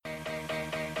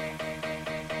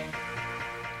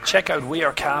Check out We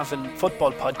Are Cavan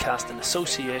football podcast in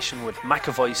association with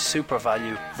McAvoy's Super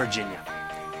Value, Virginia.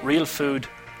 Real food,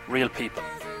 real people.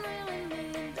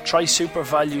 Try Super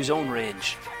Value's own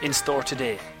range, in store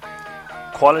today.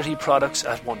 Quality products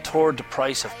at 1/3 the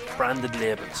price of branded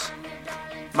labels.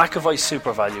 McAvoy's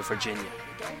Super Value, Virginia.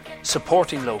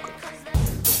 Supporting local.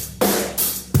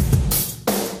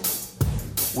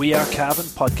 We Are Cavan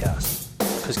podcast,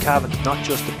 because Cavan's not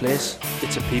just a place,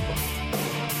 it's a people.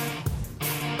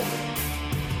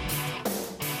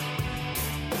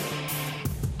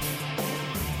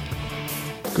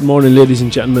 Good morning, ladies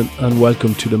and gentlemen, and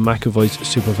welcome to the McAvoy's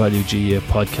Super Value GA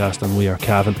podcast on We Are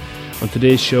Cavan. On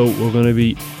today's show, we're going to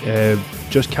be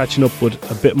just catching up with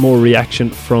a bit more reaction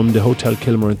from the Hotel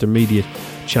Kilmore Intermediate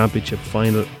Championship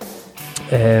final,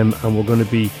 and we're going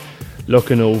to be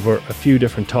looking over a few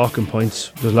different talking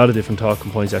points. There's a lot of different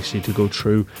talking points actually to go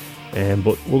through,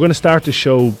 but we're going to start the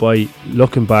show by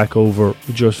looking back over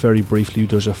just very briefly.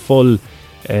 There's a full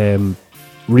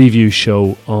review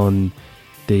show on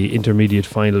the intermediate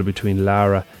final between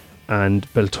Lara and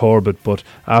Belturbet, but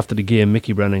after the game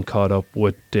Mickey Brennan caught up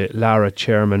with Lara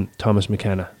chairman Thomas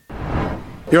McKenna.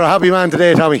 You're a happy man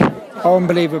today, Tommy.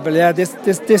 Unbelievable, yeah. This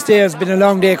day has been a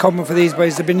long day coming for these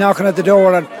boys. They've been knocking at the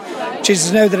door, and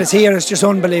Jesus, now that it's here, it's just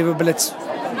unbelievable. It's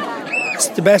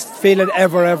the best feeling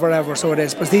ever, so it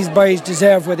is. But these boys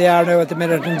deserve where they are now at the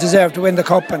minute and deserve to win the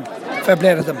cup, and fair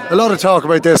play to them. A lot of talk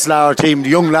about this Lara team, the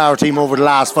young Lara team, over the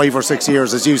last 5 or 6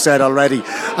 years, as you said already,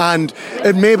 and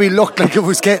it maybe looked like it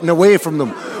was getting away from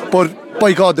them, but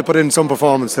by God, they put in some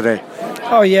performance today.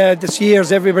 Oh yeah, this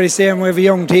year's everybody's saying we have a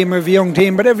young team,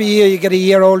 but every year you get a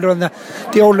year older, and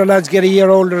the older lads get a year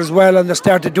older as well, and they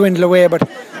start to dwindle away. But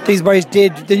these boys they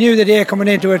knew the day coming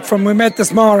into it. From we met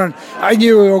this morning, I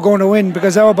knew we were going to win,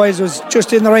 because our boys was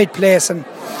just in the right place, and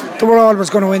they were always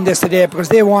going to win this today, because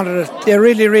they wanted it. They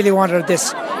really wanted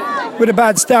this. With a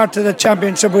bad start to the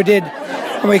championship we did,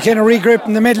 and we kind of regrouped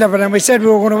in the middle of it, and we said we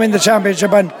were going to win the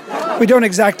championship, and we done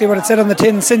exactly what it said on the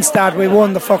tin. Since that, we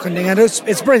won the fucking thing, and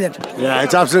it's brilliant. Yeah,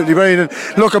 it's absolutely brilliant.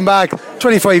 Looking back,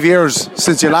 25 years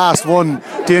since you last won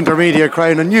the intermediate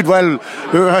crown, and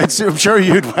I'm sure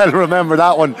you'd well remember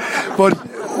that one. But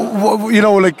you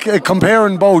know, like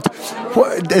comparing both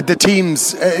the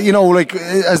teams, you know, like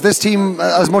has this team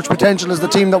as much potential as the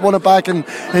team that won it back in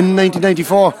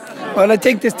 1994? Well, I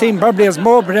think this team probably has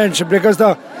more potential, because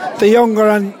the younger,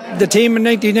 and the team in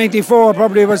 1994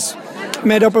 probably was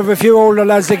made up of a few older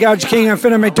lads like Arch King and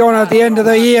Finan McDonough at the end of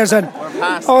their years, and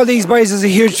all these boys has a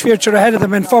huge future ahead of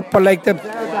them in football. Like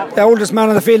the oldest man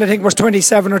on the field, I think, was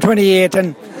 27 or 28,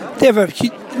 and they have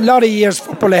a lot of years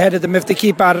football ahead of them if they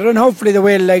keep at it, and hopefully they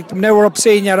will. Like, now we're up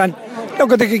senior, and look,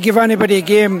 they could give anybody a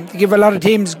game. They give a lot of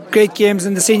teams great games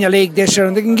in the senior league this year,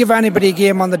 and they can give anybody a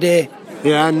game on the day.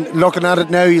 Yeah, and looking at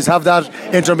it now, you have that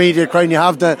intermediate crown, you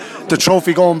have the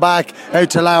trophy going back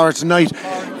out to Lara tonight.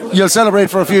 You'll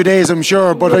celebrate for a few days, I'm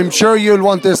sure, but I'm sure you'll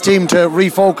want this team to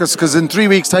refocus, because in 3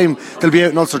 weeks' time they'll be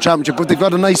out in Ulster Championship, but they've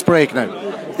got a nice break now.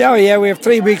 Yeah, we have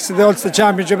 3 weeks of the Ulster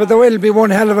Championship, but there will be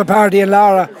one hell of a party in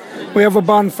Lara. We have a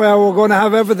bonfire, we're going to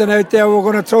have everything out there, we're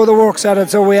going to throw the works at it,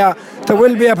 so there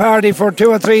will be a party for 2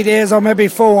 or 3 days, or maybe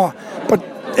 4, but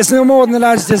it's no more than the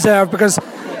lads deserve, because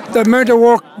the amount of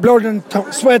work, blood and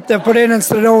sweat they've put in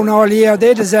Stradone all year,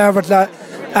 they deserve it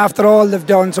after all they've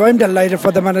done. So I'm delighted for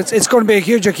them, and it's going to be a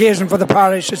huge occasion for the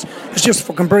parish. It's just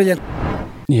fucking brilliant.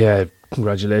 Yeah,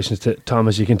 congratulations to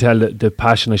Thomas. You can tell the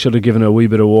passion. I should have given a wee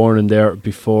bit of warning there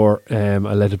before I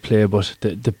let it play, but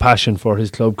the passion for his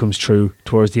club comes true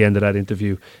towards the end of that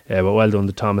interview. But well done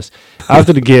to Thomas.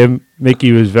 After the game,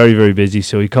 Mickey was very busy,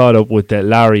 so he caught up with the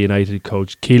Lara United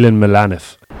coach Keelan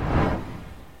Milanoff.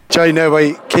 Joined now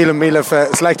by Keelan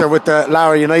Milanoff, selector with the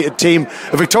Lara United team,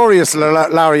 a victorious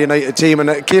Lara United team, and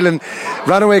Keelan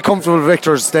ran away comfortable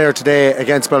victors there today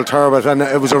against Belturbet, and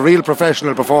it was a real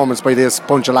professional performance by this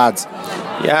bunch of lads.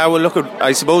 Yeah, well, look,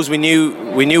 I suppose we knew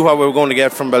what we were going to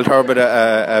get from Belturbet.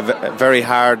 A very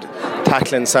hard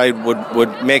tackling side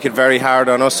would make it very hard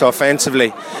on us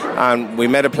offensively, and we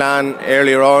made a plan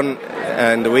earlier on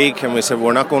in the week, and we said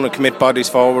we're not going to commit bodies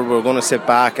forward, we're going to sit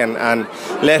back and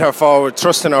let our forward,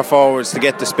 trust in our forwards to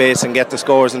get the space and get the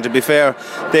scores. And to be fair,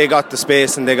 they got the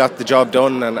space and they got the job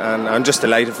done, and I'm just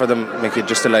delighted for them, Mickey,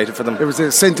 just delighted for them. It was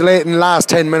a scintillating last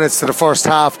 10 minutes to the first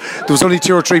half. There was only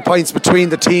 2 or 3 points between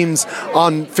the teams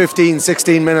on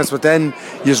 15-16 minutes, but then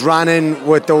you just ran in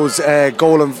with those a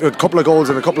couple of goals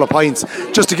and a couple of points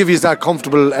just to give you that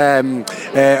comfortable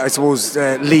I suppose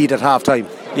lead at half time.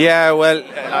 Yeah, well,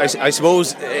 I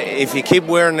suppose if you keep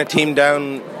wearing a team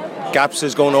down gaps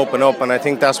is going to open up, and I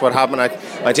think that's what happened.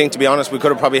 I think, to be honest, we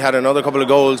could have probably had another couple of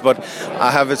goals, but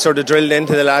I have it sort of drilled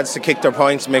into the lads to kick their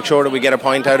points, make sure that we get a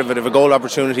point out of it. If a goal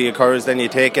opportunity occurs, then you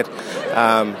take it.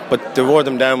 But they wore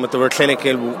them down, but they were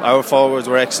clinical. Our forwards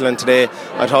were excellent today.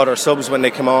 I thought our subs, when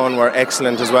they come on, were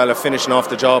excellent as well at finishing off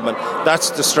the job, and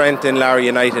that's the strength in Larry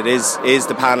United is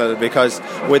the panel, because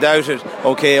without it,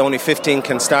 okay, only 15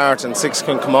 can start and 6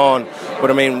 can come on,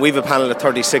 but I mean, we've a panel of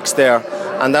 36 there,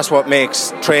 and that's what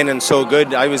makes training so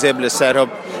good. I was able to set up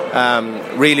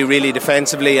really, really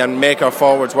defensively and make our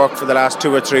forwards work for the last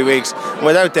 2 or 3 weeks.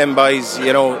 Without them boys,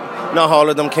 you know, not all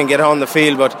of them can get on the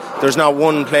field, but there's not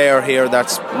one player here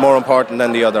that's more important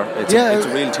than the other. It's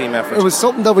a real team effort. It was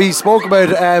something that we spoke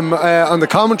about on the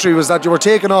commentary, was that you were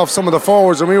taking off some of the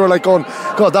forwards, and we were like going,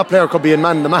 God, that player could be in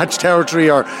man in the match territory,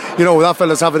 or, you know, that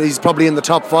fella's he's probably in the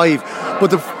top 5.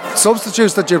 But the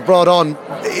substitutes that you've brought on,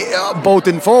 both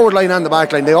in forward line and the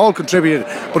back line, they all contributed,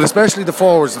 but especially the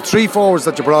forwards, the 3 forwards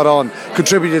that you brought on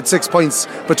contributed 6 points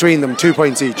between them, 2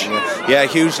 points each. Yeah,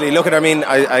 hugely. Look at, I mean,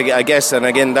 I guess, and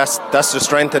again, that's the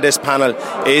strength of this panel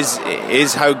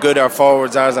is how good our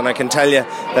forwards are, and I can tell you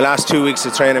the last 2 weeks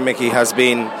of training, Mickey, has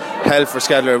been hell for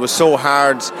Skedler. It was so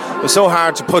hard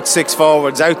to put 6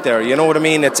 forwards out there, you know what I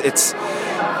mean? It's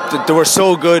they were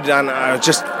so good, and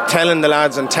just telling the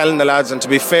lads, and to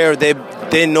be fair,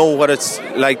 they know what it's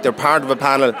like. They're part of a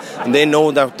panel, and they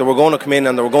know that they were going to come in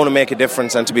and they were going to make a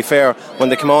difference, and to be fair, when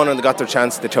they come on and they got their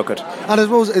chance, they took it. And I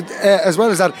suppose as well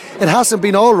as that, it hasn't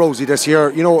been all rosy this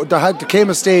year. You know, there came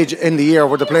a stage in the year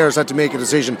where the players had to make a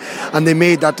decision, and they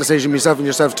made that decision. Myself and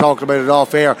yourself talked about it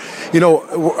off air. You know,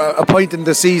 a point in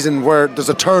the season where there's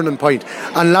a turning point,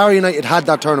 and Larry United had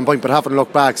that turning point but haven't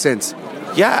looked back since.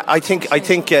 Yeah, I think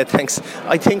thanks.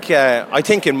 I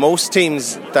think in most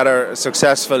teams that are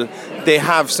successful, they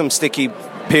have some sticky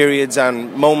periods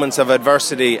and moments of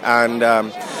adversity, and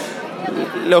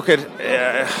look at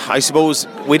I suppose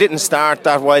we didn't start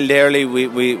that wild early.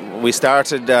 We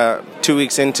started 2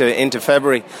 weeks into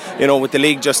February, you know, with the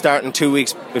league just starting 2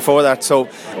 weeks before that. So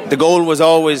the goal was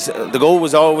always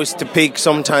to peak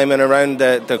sometime in around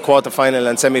the quarter-final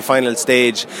and semi-final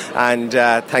stage, and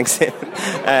thanks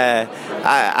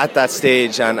at that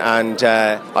stage, and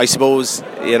I suppose,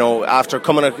 you know, after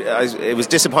coming, it was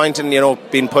disappointing, you know,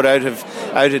 being put out of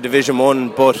Division 1,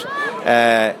 but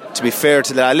to be fair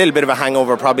to that, a little bit of a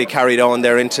hangover probably carried on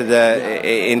there into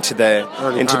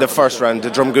the first round.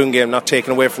 The Drumgoon game, not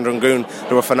taken away from Drumgoon,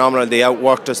 they were phenomenal. They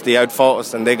outworked us, they outfought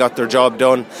us, and they got their job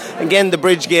done. Again, the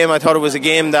Bridge game, I thought it was a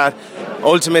game that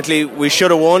ultimately we should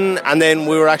have won, and then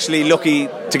we were actually lucky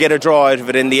to get a draw out of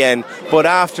it in the end. But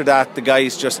after that, the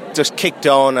guys just kicked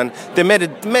on, and they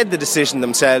made the decision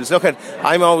themselves. Look,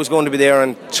 I'm always going to be there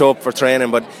and show up for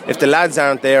training, but if the lads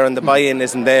aren't there and the buy-in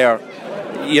isn't there,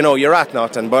 you know, you're at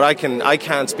nothing. But I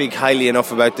can't speak highly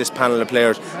enough about this panel of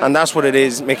players, and that's what it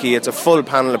is, Mickey. It's a full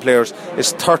panel of players.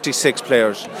 It's 36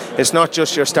 players. It's not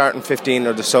just your starting 15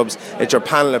 or the subs. It's your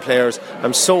panel of players.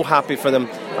 I'm so happy for them.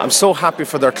 I'm so happy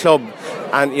for their club.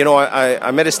 And you know,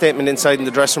 I made a statement inside in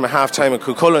the dressing room at half time at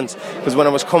Cucullins, because when I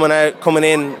was coming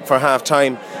in for half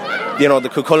time, you know, the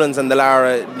Cucullins and the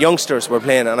Lara youngsters were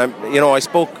playing, and I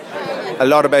spoke a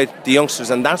lot about the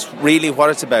youngsters, and that's really what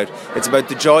it's about. It's about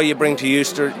the joy you bring to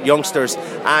youngsters,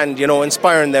 and, you know,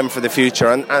 inspiring them for the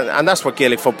future, and that's what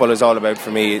Gaelic football is all about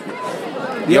for me.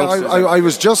 Yeah, I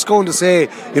was just going to say,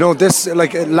 you know, this,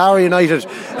 like, Larry United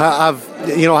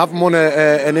haven't won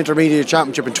an intermediate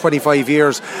championship in 25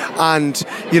 years, and,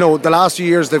 you know, the last few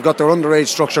years they've got their underage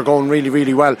structure going really,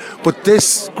 really well, but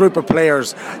this group of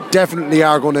players definitely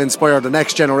are going to inspire the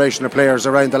next generation of players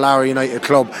around the Larry United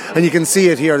club, and you can see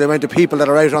it here, the amount of people that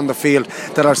are out on the field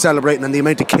that are celebrating, and the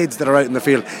amount of kids that are out in the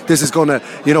field. This is going to,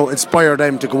 you know, inspire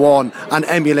them to go on and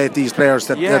emulate these players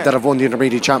that have won the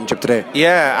intermediate championship today.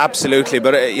 Yeah, absolutely.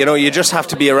 But you know, you just have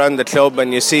to be around the club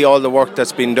and you see all the work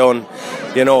that's been done.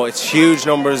 You know, it's huge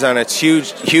numbers and it's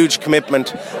huge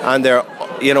commitment, and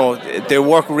they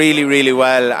work really, really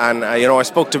well. And you know, I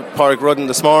spoke to Pádraig Rudden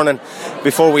this morning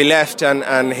before we left,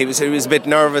 and he was a bit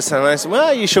nervous, and I said,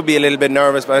 well, you should be a little bit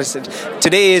nervous, but I said,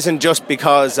 today isn't just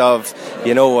because of,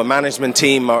 you know, a management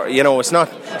team, or, you know, it's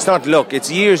not luck, it's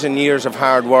years and years of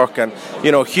hard work, and,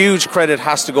 you know, huge credit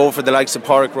has to go for the likes of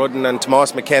Pádraig Rudden and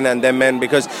Tomás McKenna and them men,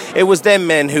 because it was them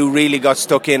men who really got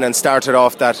stuck in and started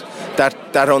off that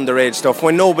underage stuff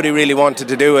when nobody really wanted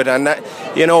to do it. And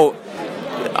that, you know,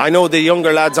 I know the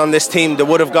younger lads on this team, they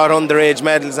would have got underage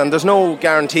medals, and there's no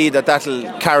guarantee that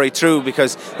that'll carry through,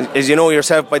 because, as you know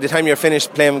yourself, by the time you're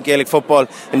finished playing Gaelic football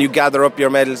and you gather up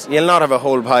your medals, you'll not have a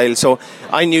whole pile. So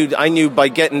I knew by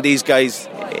getting these guys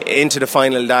into the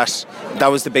final that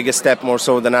was the biggest step, more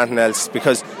so than anything else,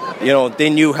 because they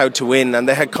knew how to win and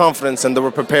they had confidence and they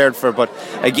were prepared for it. But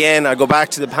again, I go back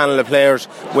to the panel of players.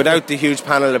 Without the huge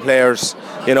panel of players,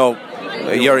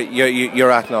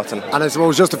 you're at nothing. And I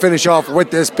suppose just to finish off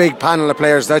with this big panel of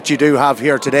players that you do have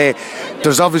here today,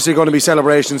 there's obviously going to be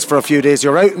celebrations for a few days.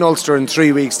 You're out in Ulster in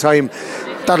 3 weeks' time.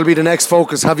 That'll be the next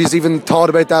focus. Have you even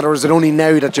thought about that, or is it only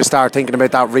now that you start thinking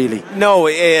about that really? No,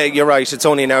 you're right. It's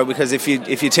only now, because if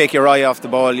you take your eye off the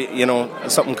ball,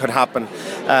 something could happen.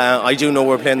 I do know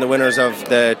we're playing the winners of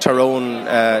the Tyrone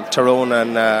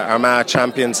and Armagh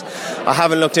champions. I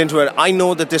haven't looked into it. I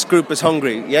know that this group is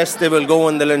hungry. Yes, they will go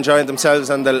and they'll enjoy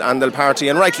themselves and they'll party,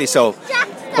 and rightly so.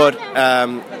 But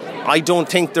I don't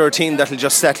think they're a team that'll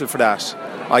just settle for that.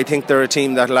 I think they're a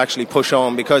team that'll actually push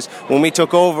on, because when we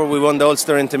took over, we won the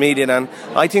Ulster Intermediate, and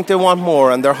I think they want more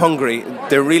and they're hungry.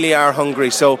 They really are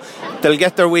hungry. So they'll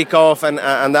get their week off and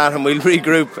we'll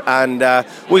regroup and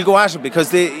we'll go at it,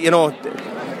 because they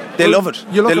love it.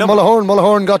 You look at Mullahoran.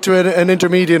 Mullahoran got to an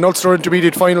intermediate, an Ulster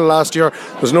Intermediate final last year.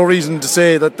 There's no reason to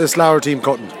say that this Lower team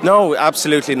couldn't. No,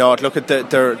 absolutely not. Look at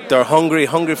they're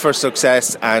hungry for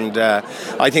success, and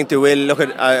I think they will. Look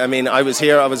at, I was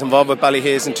here. I was involved with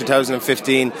Ballyhaise in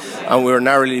 2015, and we were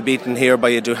narrowly beaten here by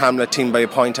a Duhamlet team by a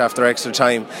point after extra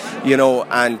time.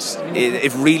 And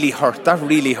it really hurt. That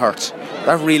really hurt.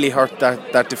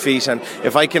 That defeat. And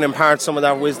if I can impart some of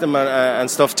that wisdom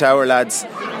and stuff to our lads,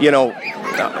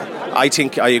 I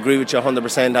think I agree with you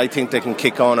 100%. I think they can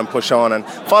kick on and push on and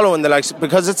follow in the likes,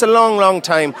 because it's a long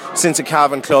time since a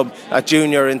Cavan club at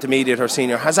junior, intermediate or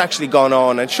senior has actually gone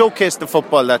on and showcased the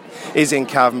football that is in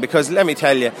Cavan. Because let me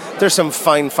tell you, there's some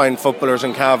fine footballers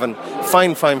in Cavan,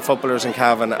 fine footballers in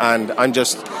Cavan, and I'm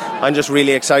just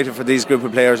really excited for these group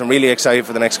of players. I'm really excited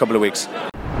for the next couple of weeks.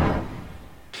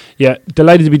 Yeah,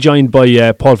 delighted to be joined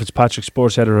by Paul Fitzpatrick,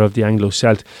 sports editor of the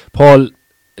Anglo-Celt. Paul,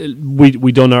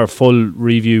 we done our full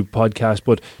review podcast,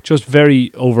 but just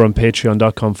very over on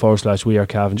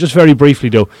patreon.com/wearecavan. Just very briefly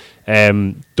though,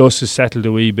 dust has settled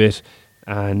a wee bit,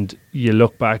 and you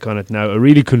look back on it now, a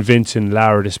really convincing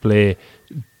Lara display.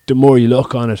 The more you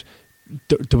look on it,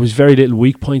 there was very little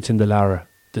weak points in the Lara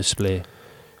display.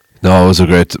 No, it was a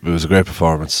great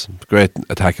performance, great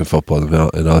attacking football.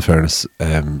 In all fairness,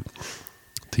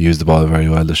 they used the ball very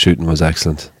well. The shooting was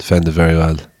excellent, defended very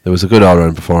well. It was a good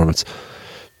all-round performance.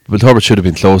 Belturbet should have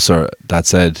been closer. That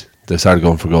said, they started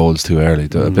going for goals too early.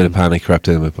 A bit of panic crept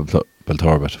in with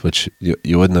Belturbet, which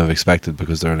you wouldn't have expected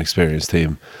because they're an experienced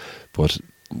team. But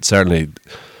certainly,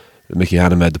 Mickey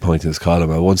Hanna made the point in his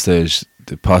column. At one stage,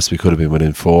 they possibly could have been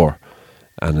within 4,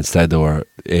 and instead they were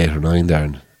 8 or 9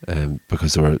 down,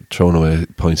 because they were throwing away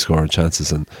point scoring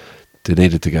chances, and they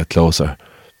needed to get closer.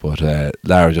 But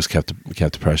Lara just kept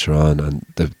the pressure on, and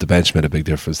the bench made a big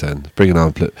difference then, bringing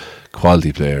on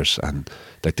quality players, and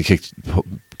they kicked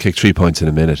 3 points in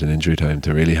a minute in injury time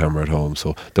to really hammer it home.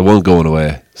 So they weren't going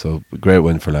away. So great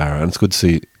win for Lara, and it's good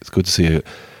to see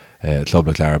a club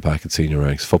like Lara back at senior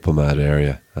ranks, football mad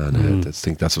area, and I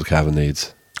think that's what Cavan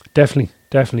needs. Definitely.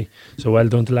 So well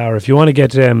done to Lara. If you want to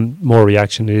get more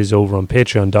reaction, it is over on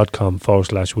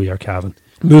patreon.com/wearecavan.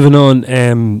 Moving on,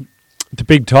 the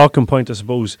big talking point, I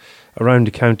suppose, around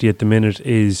the county at the minute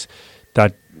is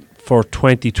that for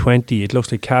 2020, it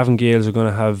looks like Cavan Gaels are going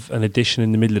to have an addition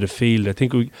in the middle of the field. I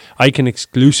think I can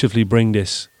exclusively bring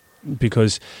this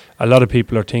because a lot of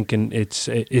people are thinking it's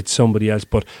somebody else,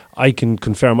 but I can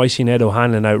confirm I seen Ed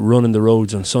O'Hanlon out running the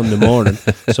roads on Sunday morning.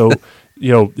 So,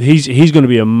 he's going to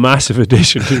be a massive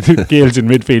addition to the Gaels in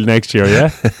midfield next year, yeah?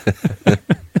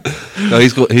 No,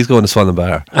 he's going to Swanland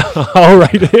Bar. All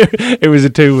right, it was a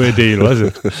two-way deal, was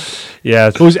it? Yeah, I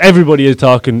suppose everybody is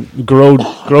talking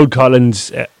Grode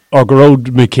Collins or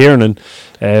Grode McKiernan.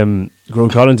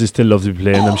 Grode Collins is still lovely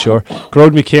playing, I'm sure.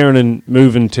 Grode McKiernan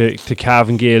moving to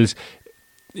Cavan Gaels.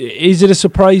 Is it a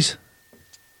surprise?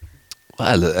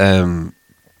 Well, there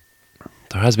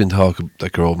has been talk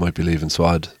that Grode might be leaving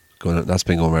Swad. That's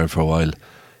been going around for a while.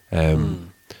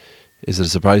 Is it a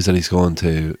surprise that he's going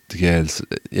to Gaels?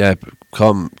 Yeah,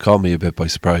 caught me a bit by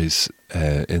surprise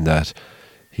in that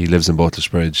he lives in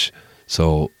Butlersbridge,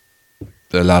 so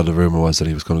a lot of the rumour was that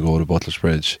he was going to go to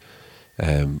Butlersbridge,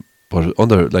 but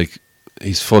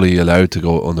he's fully allowed to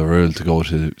go under rule to go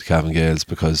to Cavan Gaels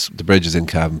because the bridge is in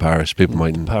Cavan Parish. People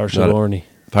mightn't. Parish of Orney.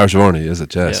 Parish of Orney, is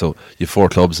it? Yeah. So you have 4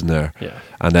 clubs in there,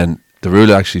 and then the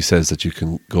rule actually says that you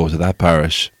can go to that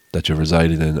parish that you're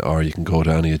residing in, or you can go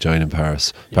to any adjoining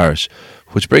parish,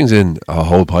 which brings in a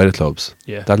whole pile of clubs.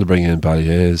 Yeah. That'll bring in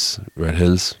Ballyhaise, Red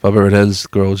Hills,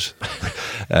 Grudge,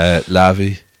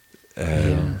 Lavey,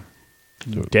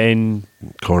 Den,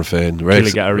 Cornfane,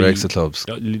 Rex of clubs.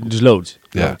 There's loads.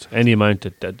 Any amount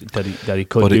that he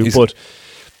could do. But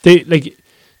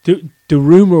The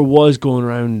rumour was going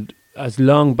around as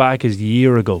long back as a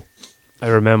year ago. I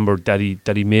remember that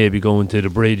he may be going to the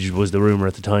Bridge was the rumour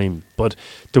at the time. But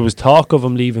there was talk of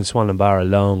him leaving Swanland Bar a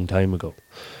long time ago.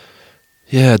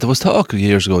 Yeah, there was talk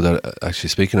years ago that, actually,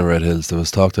 speaking of Red Hills, there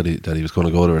was talk that he was going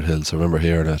to go to Red Hills. I remember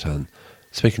hearing it, and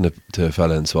speaking to a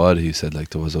fella in Swad, he said like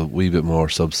there was a wee bit more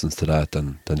substance to that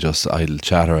than just idle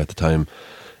chatter at the time.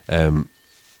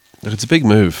 Look, it's a big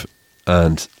move,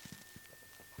 and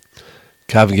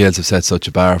Cavan Gaels have set such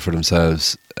a bar for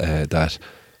themselves that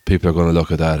people are going to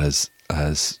look at that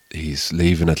as he's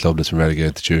leaving a club that's been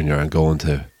relegated to junior and going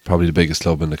to probably the biggest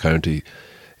club in the county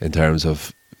in terms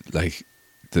of like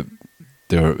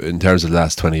in terms of the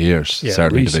last 20 years,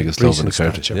 certainly the biggest club in the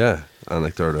county. Stature. Yeah, and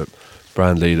like they're the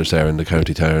brand leaders there in the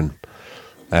county town.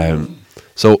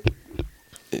 So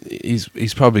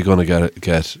he's probably going to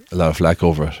get a lot of flack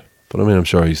over it, but I mean, I'm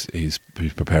sure he's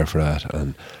prepared for that,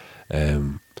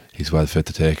 and he's well fit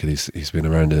to take it. He's been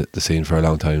around the scene for a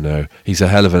long time now. He's a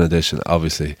hell of an addition,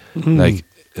 obviously. Like,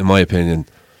 in my opinion,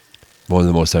 one of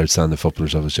the most outstanding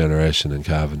footballers of his generation in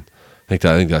Cavan. I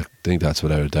think that's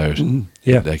without a doubt.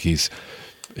 Yeah, like he's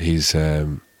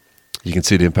you can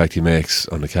see the impact he makes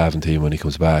on the Cavan team when he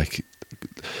comes back.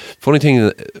 Funny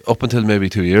thing, up until maybe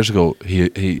 2 years ago,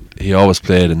 he always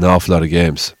played an awful lot of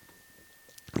games.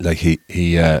 Like he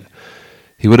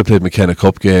would have played McKenna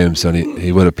Cup games, and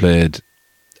he would have played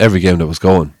every game that was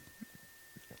going.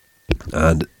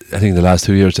 And I think the last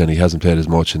 2 years then he hasn't played as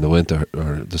much in the winter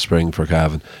or the spring for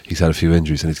Cavan. He's had a few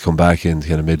injuries, and he's come back in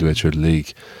kind of midway through the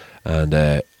league,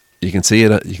 and you can see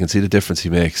it. You can see the difference he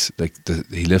makes. Like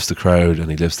he lifts the crowd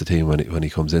and he lifts the team when he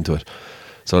comes into it.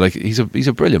 So like he's a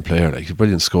brilliant player. Like he's a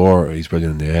brilliant scorer. He's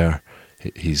brilliant in the air.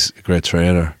 He's a great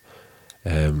trainer.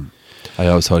 I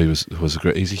always thought he was a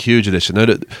great. He's a huge addition. Now,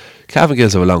 Cavan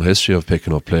Gaels have a long history of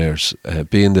picking up players.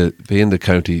 Being the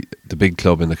county, the big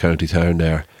club in the county town,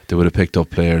 there they would have picked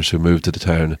up players who moved to the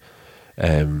town.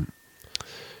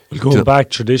 Going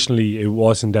back traditionally, it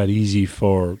wasn't that easy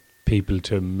for people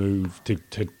to move to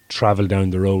travel down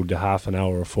the road the half an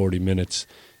hour or 40 minutes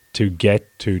to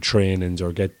get to trainings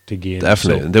or get to games.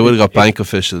 Definitely, and they would have got bank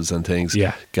officials and things.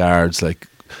 Yeah, guards like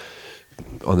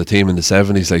on the team in the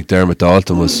 70s. Like Dermot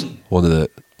Dalton was one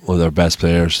of their best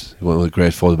players. One of the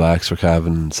great fullbacks for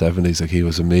Cavan in the 70s. Like he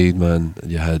was a Mead man. And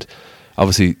you had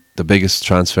obviously the biggest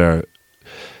transfer.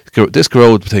 This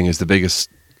Grode thing is the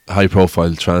biggest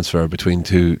high-profile transfer between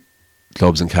two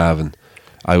clubs in Cavan,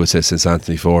 I would say, since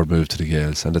Anthony Ford moved to the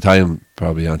Gaels. And at the time,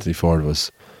 probably Anthony Ford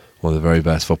was one of the very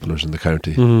best footballers in the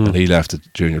county, and he left a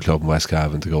junior club in West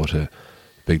Cavan to go to a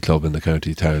big club in the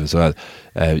county town as well.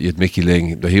 You had Mickey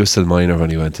Ling, but he was still minor when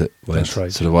he went. That's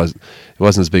right. So it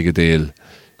wasn't as big a deal.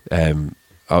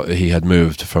 He had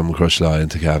moved from Crushla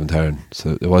into Cavan town,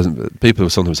 so it wasn't. People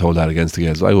sometimes hold that against the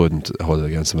Gaels. I wouldn't hold it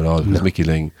against him at all, because Mickey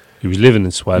Ling, he was living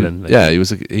in Swelling.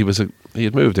 He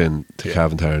had moved in to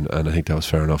Cavan town, and I think that was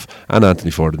fair enough. And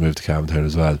Anthony Ford had moved to Cavan town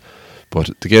as well. But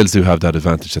the Gaels do have that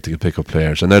advantage that they can pick up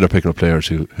players, and now they're picking up players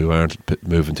who aren't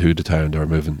moving to the town; they're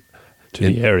moving to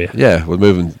the area. Yeah, well,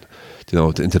 moving,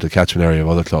 into the catchment area of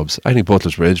other clubs. I think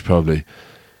Butler's Bridge probably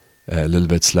a little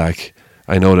bit slack.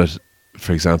 I know that,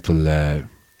 for example,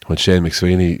 when Shane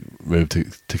McSweeney moved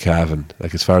to Cavan,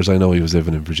 like as far as I know, he was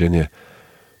living in Virginia,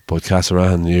 but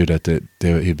Castlerahan knew that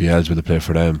he'd be eligible to play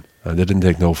for them, and they didn't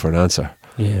take no for an answer.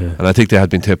 Yeah. And I think they had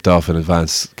been tipped off in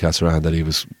advance, Castlerahan,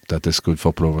 that this good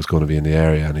footballer was going to be in the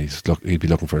area, and he'd be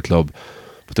looking for a club,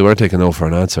 but they weren't taking no for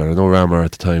an answer. I know Rammer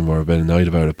at the time were a bit annoyed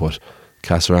about it, but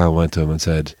Castlerahan went to him and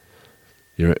said,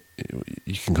 "You're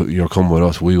coming with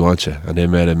us. We want you." And they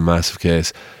made a massive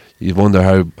case. You wonder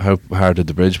how hard did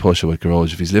the Bridge push it with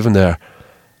Garage? If he's living there,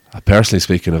 personally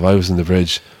speaking, if I was in the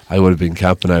Bridge, I would have been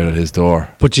camping out at his door.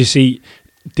 But you see,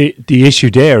 the issue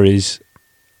there is,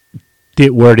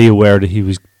 were they aware that he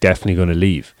was definitely going to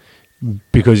leave?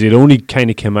 Because it only kind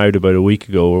of came out about a week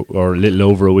ago, or a little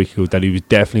over a week ago, that he was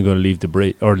definitely going to leave the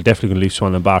Bridge, or definitely going to leave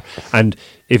Swanland Bar. And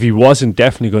if he wasn't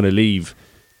definitely going to leave,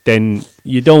 then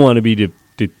you don't want to be the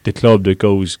club that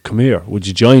goes, "Come here, would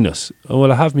you join us?" "Oh,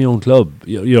 well, I have my own club."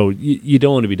 You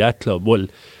don't want to be that club. Well,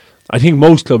 I think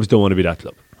most clubs don't want to be that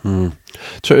club.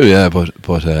 True, yeah, but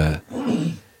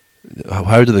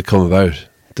how did it come about?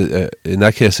 In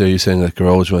that case, are you saying that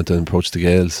Garage went and approached the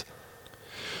Gaels?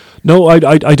 No, I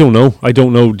don't know. I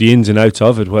don't know the ins and outs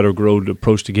of it, whether Garode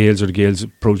approached the Gaels or the Gaels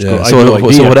approached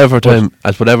Garode. So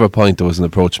whatever point there was an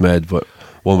approach made, but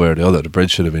one way or the other, the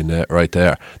Bridge should have been there, right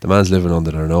there. The man's living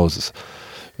under their noses.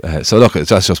 So look,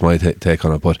 that's just my take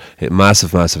on it. But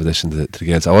massive addition to the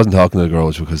Gaels. I wasn't talking to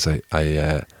Garage because I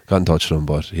got in touch with him,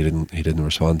 but he didn't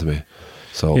respond to me.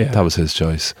 So that was his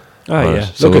choice.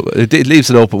 So it leaves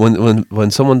it open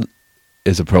when someone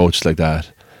is approached like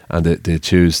that and they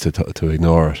choose to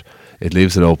ignore it. It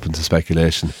leaves it open to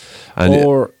speculation, and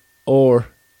or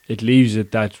it leaves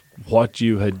it that what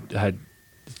you had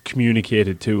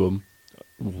communicated to him,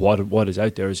 what is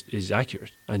out there is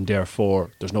accurate, and therefore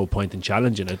there's no point in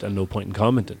challenging it and no point in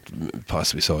commenting.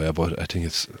 Possibly so, yeah. But I think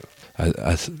it's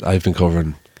I've been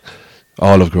covering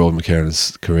all of Gerard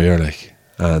McKernan's career,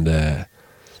 and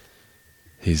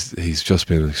he's just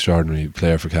been an extraordinary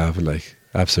player for Cavan,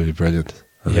 absolutely brilliant.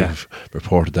 And we've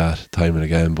reported that time and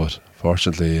again, but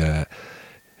fortunately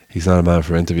he's not a man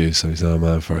for interviews, so he's not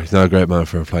a great man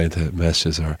for replying to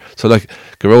messages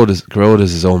Gerard is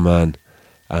his own man,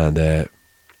 and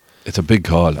it's a big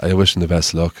call. I wish him the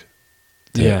best of luck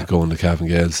going to Cavan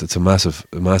Gaels. It's a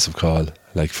massive call,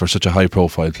 for such a high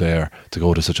profile player to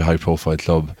go to such a high profile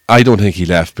club. I don't think he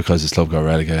left because his club got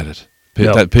relegated.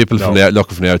 People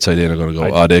looking from the outside in are going to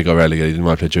go, they got relegated, he didn't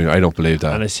want to play junior. I don't believe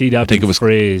that. And I see that being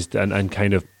phrased and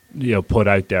kind of put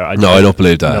out there. I don't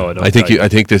believe that. No, I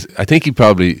think he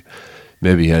probably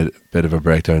maybe had a bit of a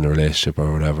breakdown in the relationship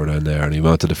or whatever down there, and he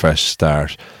wanted a fresh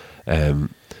start,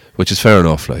 which is fair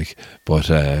enough. But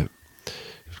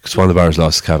Swanabars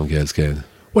lost Cavan Gaels game.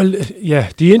 Well,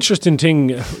 the interesting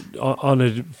thing on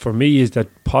it for me is that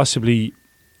possibly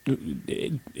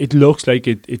it looks like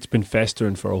it's been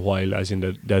festering for a while, as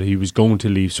in that he was going to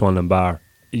leave Swan and Bar,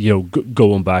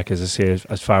 going back, as I say,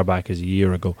 as far back as a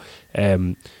year ago.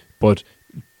 But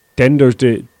then there's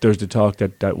the talk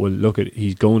that well, look,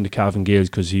 he's going to Cavan Gaels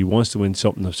because he wants to win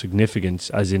something of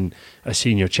significance, as in a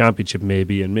senior championship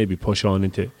maybe, and maybe push on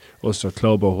into Ulster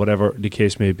Club or whatever the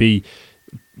case may be.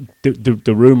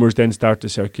 The rumours then start to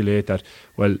circulate that,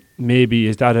 well, maybe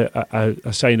is that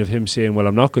a sign of him saying, well,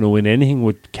 I'm not going to win anything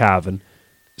with Cavan,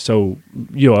 so I'm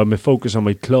going to focus on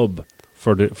my club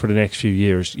for the next few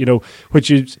years, which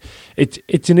is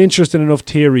it's an interesting enough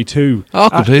theory too.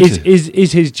 Completely.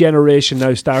 Is his generation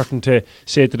now starting to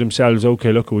say to themselves,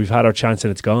 okay, look, we've had our chance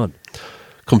and it's gone?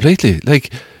 Completely.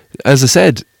 As I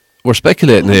said, we're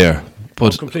speculating here.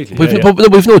 But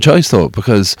we've no choice though,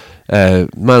 because man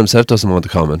himself doesn't want to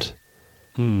comment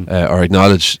or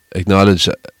acknowledge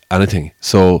anything.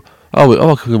 So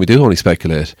what can we do? Only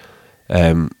speculate.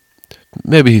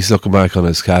 Maybe he's looking back on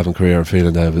his Cavan career and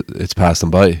feeling that it's passed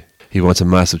him by. He wants a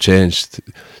massive change.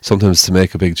 Sometimes to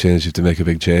make a big change, you have to make a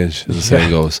big change, as the saying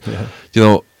goes.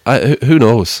 Who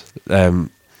knows?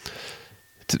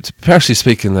 Personally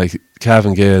speaking,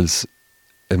 Cavan Gaels,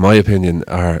 in my opinion,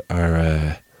 are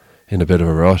in a bit of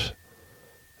a rut.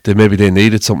 They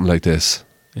needed something like this.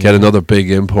 Get another big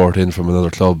import in from another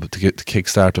club to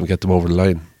kickstart them, get them over the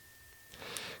line.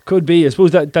 Could be. I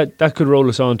suppose that could roll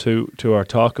us on to our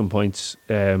talking points.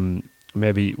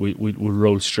 Maybe we'll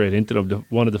roll straight into them.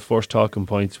 One of the first talking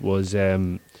points was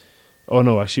actually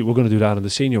we're going to do that on the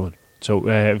senior one. So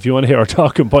if you want to hear our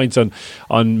talking points on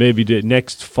maybe the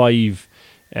next 5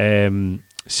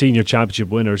 senior championship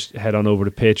winners, head on over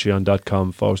to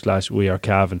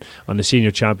patreon.com/wearecavan. On the senior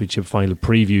championship final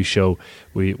preview show,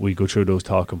 we go through those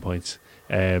talking points.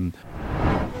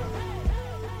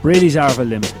 Brady's Arva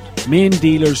Limited, main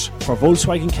dealers for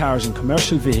Volkswagen cars and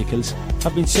commercial vehicles,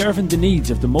 have been serving the needs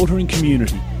of the motoring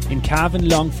community in Cavan,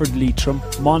 Longford, Leitrim,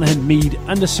 Monaghan, Meath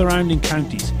and the surrounding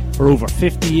counties for over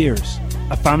 50 years.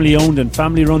 A family owned and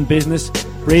family run business,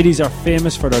 Brady's are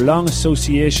famous for their long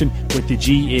association with the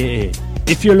GAA.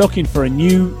 If you're looking for a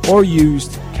new or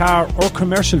used car or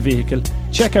commercial vehicle,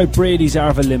 check out Brady's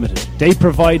Arva Limited. They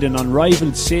provide an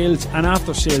unrivaled sales and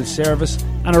after-sales service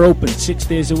and are open 6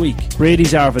 days a week.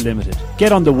 Brady's Arva Limited.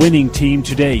 Get on the winning team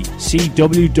today. See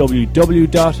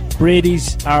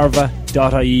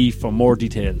www.bradysarva.ie for more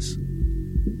details.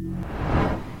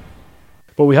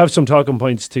 But we have some talking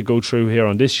points to go through here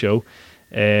on this show.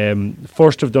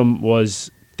 First of them was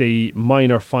the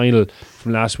minor final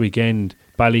from last weekend.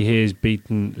 Ballyhaise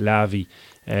beating Lavey.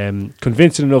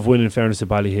 Convincing enough win, in fairness to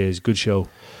Ballyhaise. Good show.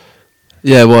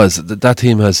 Yeah, it was. That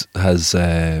team has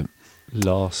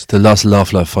lost. They lost an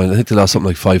awful lot of finals. I think they lost something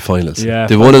like 5 finals. Yeah,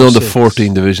 they've won it under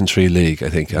 14 Division 3 league, I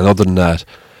think. And other than that,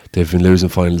 they've been losing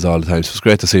finals all the time. So it's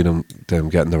great to see them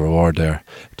getting the reward there.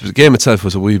 The game itself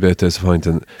was a wee bit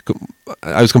disappointing.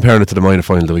 I was comparing it to the minor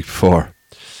final the week before.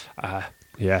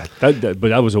 Yeah, but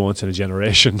that was a once in a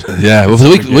generation. Yeah, well,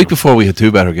 the week before we had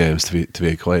 2 better games. To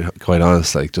be quite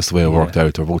honest, just the way it worked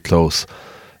out, they were both close.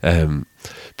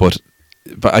 But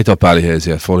I thought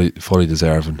Ballyhaise, fully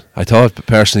deserving. I thought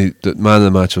personally the man of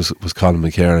the match was Colin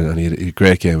McCarran, and he had a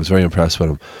great game. I was very impressed with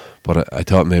him. But I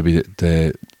thought maybe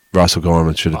the Ross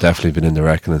O'Gorman should have definitely been in the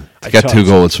reckoning. To I get thought 2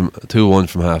 goals from 2-1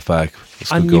 from half back.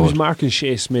 And he was marking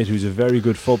Shea Smith, who's a very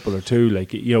good footballer too.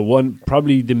 Like, you know, one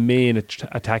probably the main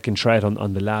attacking threat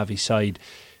on the Lavey side.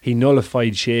 He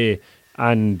nullified Shea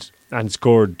and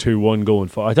scored 2-1 going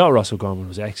for. I thought Ross O'Gorman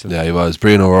was excellent. Yeah, he was.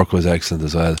 Brian O'Rourke was excellent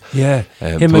as well. Yeah,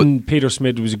 him and Peter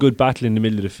Smith was a good battle in the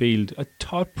middle of the field. I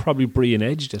thought probably Brian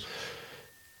edged it.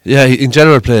 Yeah, in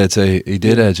general play, I'd say he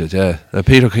did edge it. Yeah,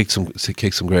 Peter kicked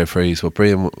some great frees, but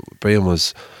Brian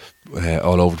was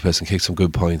all over the place and kicked some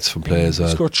good points from play as well.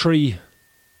 He scored 3.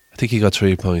 I think he got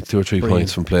 3 points, 2 or 3 Brilliant.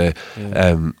 points from play.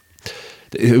 Yeah.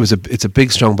 It's a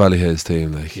big, strong Ballyhills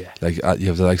team. Yeah. You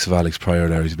have the likes of Alex Pryor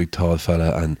there. He's a big, tall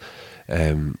fella, and do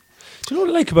you know what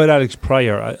I like about Alex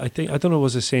Pryor? I think, I don't know,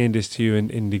 was I saying this to you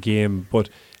in the game, but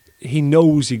he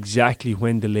knows exactly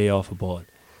when to lay off a ball.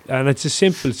 And it's a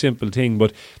simple thing,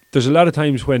 but there's a lot of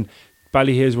times when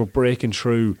Ballyhills were breaking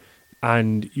through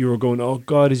and you were going, oh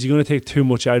God, is he going to take too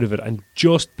much out of it? And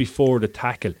just before the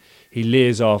tackle, he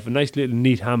lays off a nice little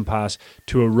neat hand pass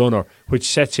to a runner, which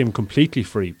sets him completely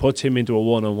free, puts him into a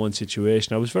one-on-one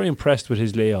situation. I was very impressed with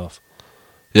his layoff.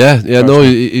 Yeah, no,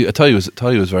 I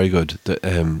thought he was very good.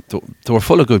 They were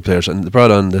full of good players, and they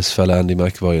brought on this fella Andy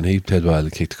McAvoy, and he played well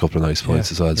and kicked a couple of nice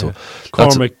points as well. So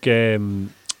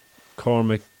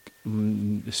Cormac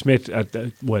Smith at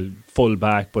full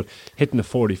back, but hitting the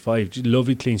 45, just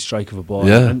lovely clean strike of a ball,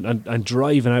 and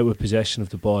driving out with possession of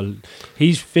the ball.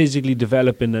 He's physically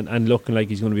developing and looking like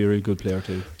he's going to be a really good player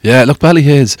too. Yeah, look,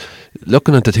 Ballyhills,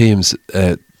 looking at the teams,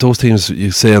 those teams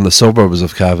you say on the suburbs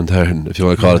of Cavan Town, if you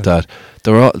want to call it that,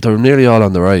 they're nearly all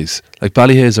on the rise. Like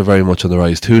Ballyhills are very much on the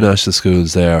rise. 2 national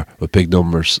schools there with big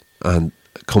numbers and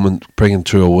bringing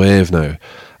through a wave now.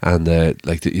 And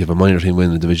you have a minor team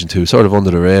winning Division 2, sort of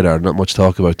under the radar, not much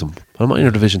talk about them. But a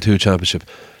minor Division 2 championship,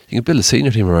 you can build a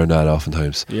senior team around that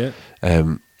oftentimes. Yeah.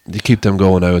 You keep them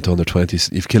going out to under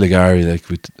 20s. You've Killigary, like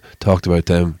we talked about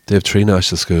them. They have 3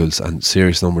 national schools and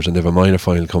serious numbers, and they have a minor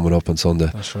final coming up on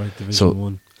Sunday. That's right,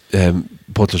 Division 1.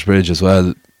 Butler's Bridge as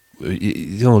well.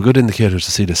 You know, good indicators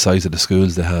to see the size of the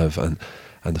schools they have and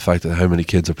the fact that how many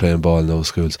kids are playing ball in those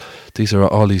schools.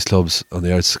 All these clubs on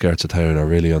the outskirts of town are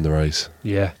really on the rise.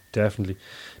 Yeah, definitely.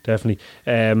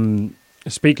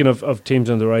 Speaking of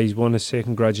teams on the rise, want to say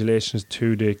congratulations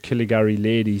to the Killigary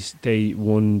ladies. They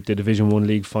won the Division 1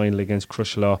 league final against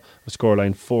Crushlaw, a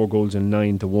scoreline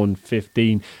 4-9 to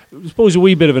 1-15. I suppose a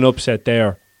wee bit of an upset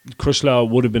there. Crushlaw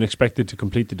would have been expected to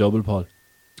complete the double, Paul.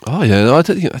 Oh yeah, no, I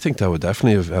think that would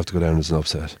definitely have to go down as an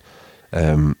upset.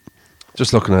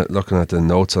 Just looking at the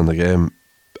notes on the game,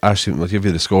 Ashley, I'll give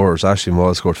you the scorers. Ashley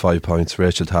Moyle scored 5 points.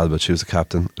 Rachel Talbot, she was the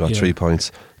captain, got 3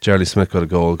 points. Jerry Smith got a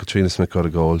goal. Katrina Smith got a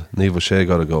goal. Niamh O'Shea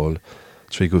got a goal.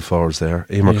 3 good forwards there.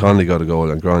 Emer Connolly got a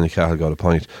goal, and Grania Cahill got a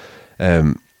point.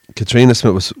 Katrina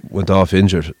Smith went off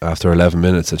injured after 11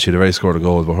 minutes, and she'd already scored a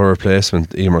goal, but her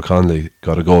replacement, Emer Connolly,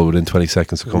 got a goal within 20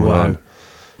 seconds of coming on.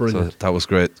 Brilliant. So that was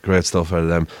great stuff out of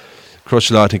them.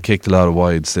 Crushlaw, I think, kicked a lot of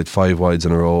wides. They had 5 wides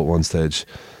in a row at one stage.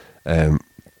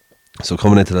 So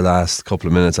coming into the last couple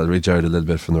of minutes, I'll read out a little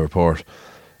bit from the report.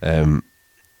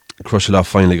 Crushlaw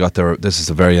finally got this is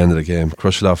the very end of the game,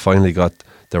 Crushlaw finally got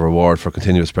their reward for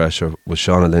continuous pressure, with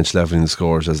Shauna Lynch levelling the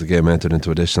scores as the game entered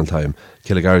into additional time.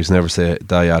 Killigary's never say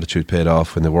die attitude paid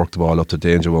off when they worked the ball up to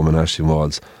danger woman Ashley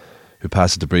Walls, who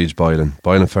passed it to Breege Boylan.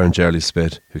 Boylan found Jerry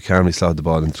Smith, who calmly slotted the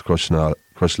ball into Crushlaw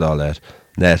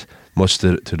net, much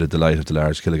to the delight of the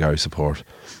large Killigary support.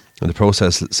 In the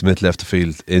process, Smith left the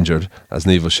field injured as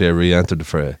Niamh O'Shea re-entered the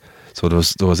fray. So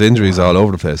there was injuries all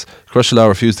over the place. Crushlaw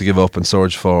refused to give up and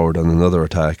surged forward on another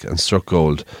attack and struck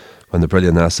gold when the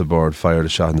brilliant Nasa board fired a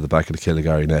shot into the back of the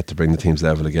Killigary net to bring the teams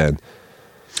level again.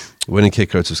 Winning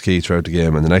kickouts was key throughout the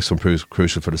game, and the next one proved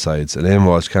crucial for the sides. Elaine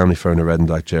Walsh calmly found a red and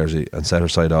black jersey and set her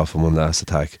side off in one last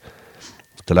attack.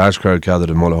 The large crowd gathered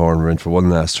in Mullahoran were in for one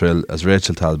last thrill as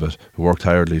Rachel Talbot, who worked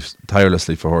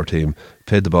tirelessly for her team,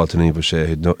 played the ball to Niamh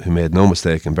O'Shea, who made no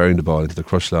mistake in burying the ball into the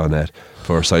Crushlaw net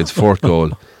for her side's 4th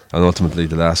goal and ultimately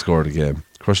the last score of the game.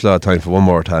 Crushlaw had time for one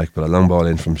more attack, but a long ball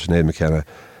in from Sinead McKenna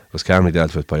was calmly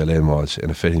dealt with by Elaine Walsh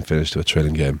in a fitting finish to a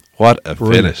thrilling game. What a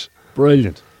finish.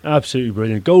 Brilliant. Absolutely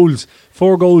brilliant.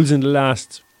 4 goals in the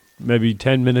last maybe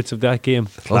 10 minutes of that game.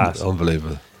 Class.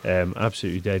 Unbelievable.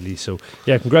 Absolutely deadly. So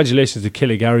yeah, congratulations to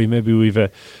Killigary. Maybe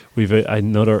we've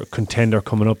another contender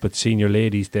coming up at senior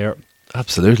ladies there.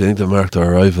 Absolutely, I think they marked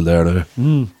our arrival there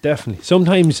now. Definitely.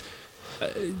 Sometimes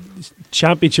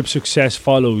championship success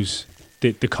follows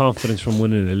the confidence from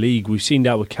winning a league. We've seen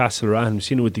that with Castleran. We've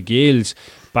seen it with the Gales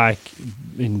back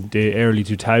in the early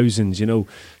 2000s. You know,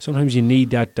 sometimes you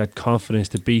need that confidence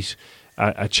to beat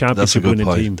a championship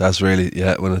winning team. That's really,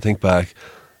 when I think back,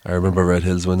 I remember Red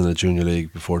Hills winning the Junior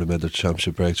League before they made their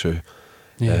championship breakthrough.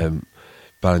 Yeah.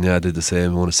 Ballinagh did the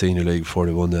same, won a Senior League before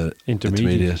they won the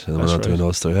intermediate, and went on to an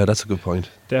Ulster. Yeah, that's a good point.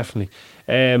 Definitely.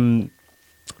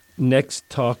 Next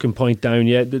talking point down.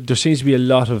 Yeah, there seems to be a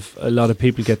lot of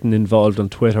people getting involved on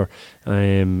Twitter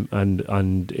and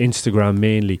Instagram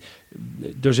mainly.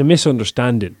 There's a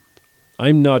misunderstanding.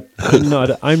 I'm not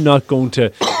going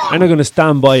to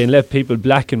stand by and let people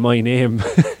blacken my name.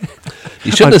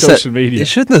 You shouldn't on have social media. You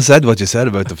shouldn't have said what you said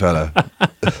about the fella.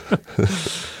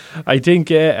 I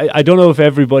think I don't know if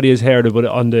everybody has heard it, but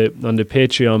on the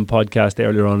Patreon podcast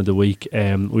earlier on in the week,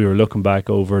 we were looking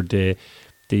back over the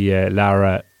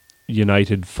Lara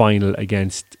United final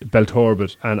against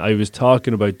Belturbet, and I was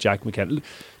talking about Jack McKenna. Do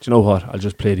you know what? I'll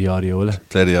just play the audio, will I?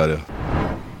 Play the audio.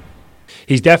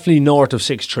 He's definitely north of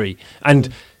 6'3", and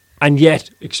yet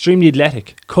extremely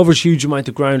athletic, covers huge amount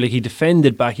of ground. Like, he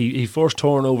defended back, he forced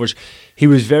turnovers. He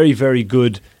was very, very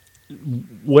good.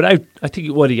 Without, I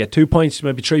think, what did he get? 2 points,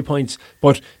 maybe 3 points,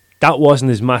 but that wasn't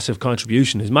his massive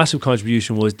contribution. His massive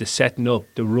contribution was the setting up,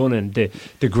 the running, the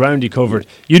ground he covered.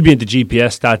 You'd be into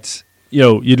GPS stats. You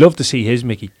know, you'd love to see his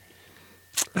Mickey.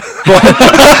 No,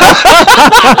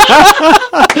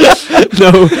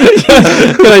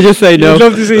 can I just say no? You'd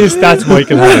love to see his stats,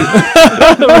 Michael.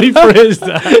 Rephrase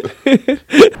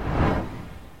that.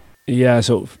 Yeah,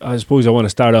 so I suppose I want to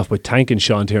start off by thanking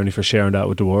Sean Tierney for sharing that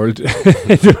with the world.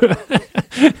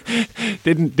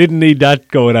 Didn't need that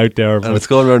going out there. And it's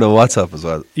going around on WhatsApp as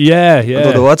well. Yeah.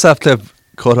 Although the WhatsApp clip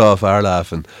cut off our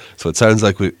laughing, so it sounds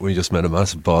like we just made a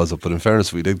massive pause up, but in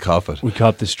fairness we did cop it. We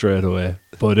copped it straight away,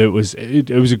 but it was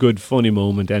a good funny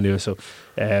moment anyway. So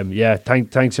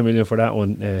thanks a million for that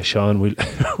one, Sean. We'll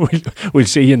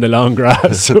see you in the long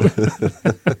grass.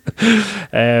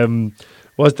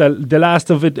 Was the last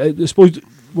of it. I suppose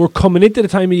we're coming into the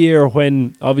time of year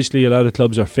when obviously a lot of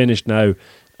clubs are finished now,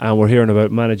 and we're hearing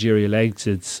about managerial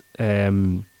exits.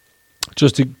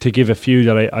 Just to give a few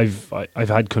that I've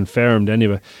had confirmed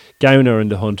anyway. Gowner in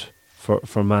the hunt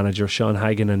for manager. Sean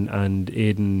Hagan and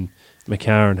Aidan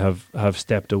McCarron have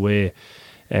stepped away.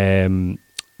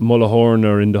 Mullahorn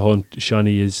are in the hunt.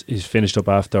 Shawnee is finished up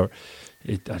after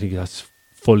it. I think that's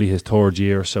fully his third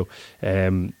year, so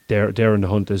they're in the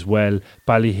hunt as well.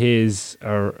 Ballyhaise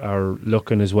are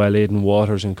looking as well. Aidan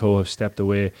Waters and co have stepped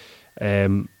away.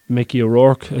 Mickey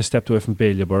O'Rourke has stepped away from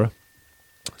Ballyborough,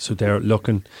 so they're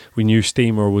looking. We knew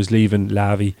Steamer was leaving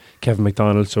Lavey, Kevin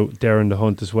McDonald, so they're in the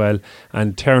hunt as well.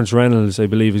 And Terence Reynolds, I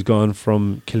believe, is gone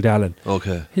from Kildallan.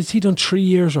 Okay. Has he done 3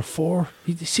 years or 4?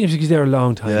 He seems like he's there a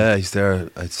long time. Yeah, he's there.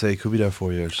 I'd say he could be there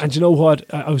 4 years. And you know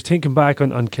what? I was thinking back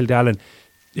on Kildallan.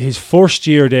 His first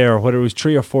year there, whether it was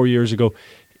 3 or 4 years ago,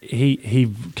 he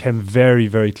came very,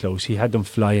 very close. He had them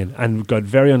flying and got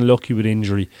very unlucky with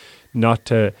injury. I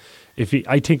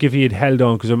think if he had held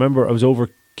on, because I remember I was over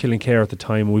Killincare at the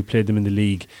time and we played them in the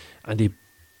league, and they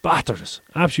battered us,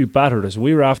 absolutely battered us.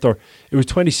 We were after, it was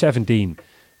 2017,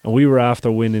 and we were after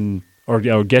winning or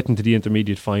getting to the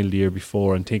intermediate final the year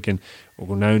before, and thinking we're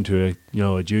going down to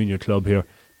a junior club here.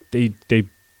 They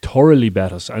thoroughly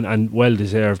bet us, and well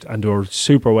deserved, and they were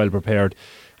super well prepared.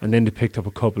 And then they picked up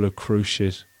a couple of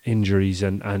cruciate injuries,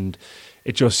 and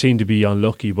it just seemed to be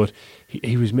unlucky. But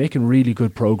he was making really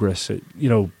good progress,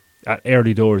 at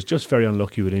early doors. Just very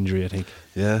unlucky with injury, I think.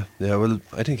 Yeah. Well,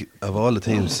 I think of all the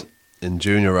teams in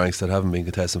junior ranks that haven't been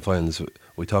contesting finals,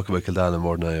 we talk about Kildallan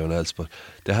more than anyone else, but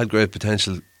they had great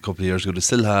potential a couple of years ago. They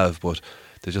still have, but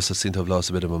they just seem to have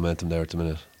lost a bit of momentum there at the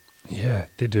minute. Yeah,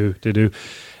 they do.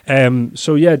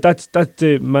 So yeah, that's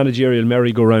the managerial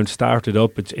merry-go-round started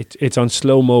up. It's on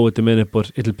slow-mo at the minute, but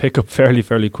it'll pick up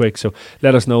fairly quick. So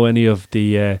let us know any of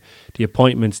the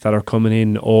appointments that are coming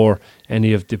in, or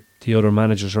any of the other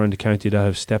managers around the county that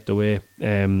have stepped away.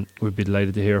 We'd be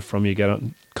delighted to hear from you. Get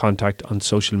in contact on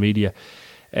social media.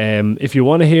 If you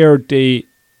want to hear the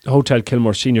Hotel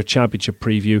Kilmore Senior Championship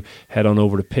preview, head on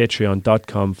over to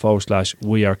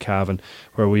patreon.com/wearecavan,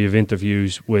 where we have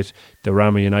interviews with the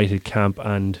Rammer United camp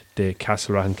and the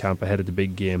Castleratton camp ahead of the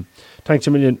big game. Thanks a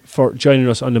million for joining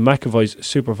us on the McAvoy's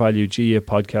Super Value GA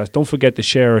podcast. Don't forget to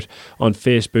share it on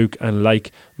Facebook and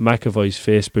like McAvoy's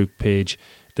Facebook page,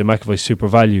 the McAvoy Super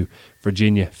Value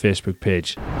Virginia Facebook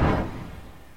page.